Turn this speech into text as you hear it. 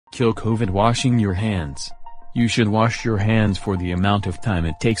kill COVID. Washing your hands. You should wash your hands for the amount of time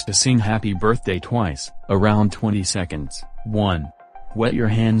it takes to sing happy birthday twice, around 20 seconds. 1. Wet your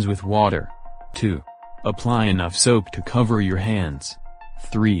hands with water. 2. Apply enough soap to cover your hands.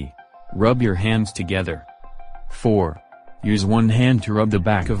 3. Rub your hands together. 4. Use one hand to rub the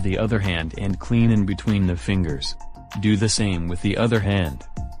back of the other hand and clean in between the fingers. Do the same with the other hand.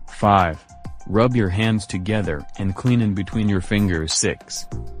 5. Rub your hands together and clean in between your fingers. 6.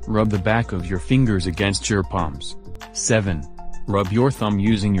 Rub the back of your fingers against your palms. 7. Rub your thumb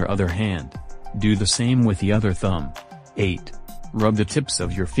using your other hand. Do the same with the other thumb. 8. Rub the tips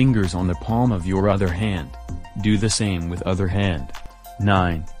of your fingers on the palm of your other hand. Do the same with other hand.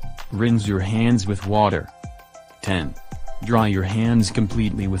 9. Rinse your hands with water. 10. Dry your hands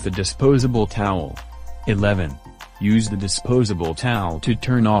completely with a disposable towel. 11. Use the disposable towel to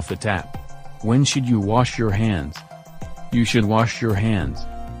turn off the tap. When should you wash your hands? You should wash your hands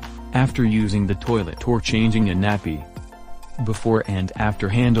after using the toilet or changing a nappy. Before and after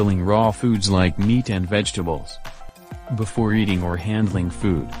handling raw foods like meat and vegetables. Before eating or handling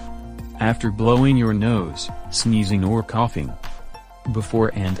food. After blowing your nose, sneezing or coughing.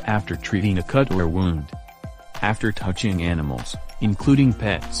 Before and after treating a cut or wound. After touching animals, including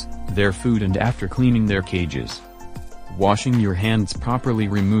pets, their food, and after cleaning their cages. Washing your hands properly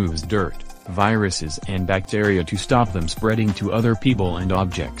removes dirt, viruses and bacteria to stop them spreading to other people and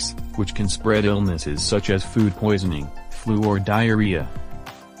objects, which can spread illnesses such as food poisoning, flu or diarrhea.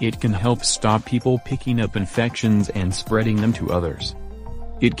 It can help stop people picking up infections and spreading them to others.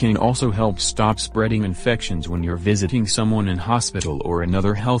 It can also help stop spreading infections when you're visiting someone in hospital or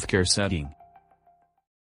another healthcare setting.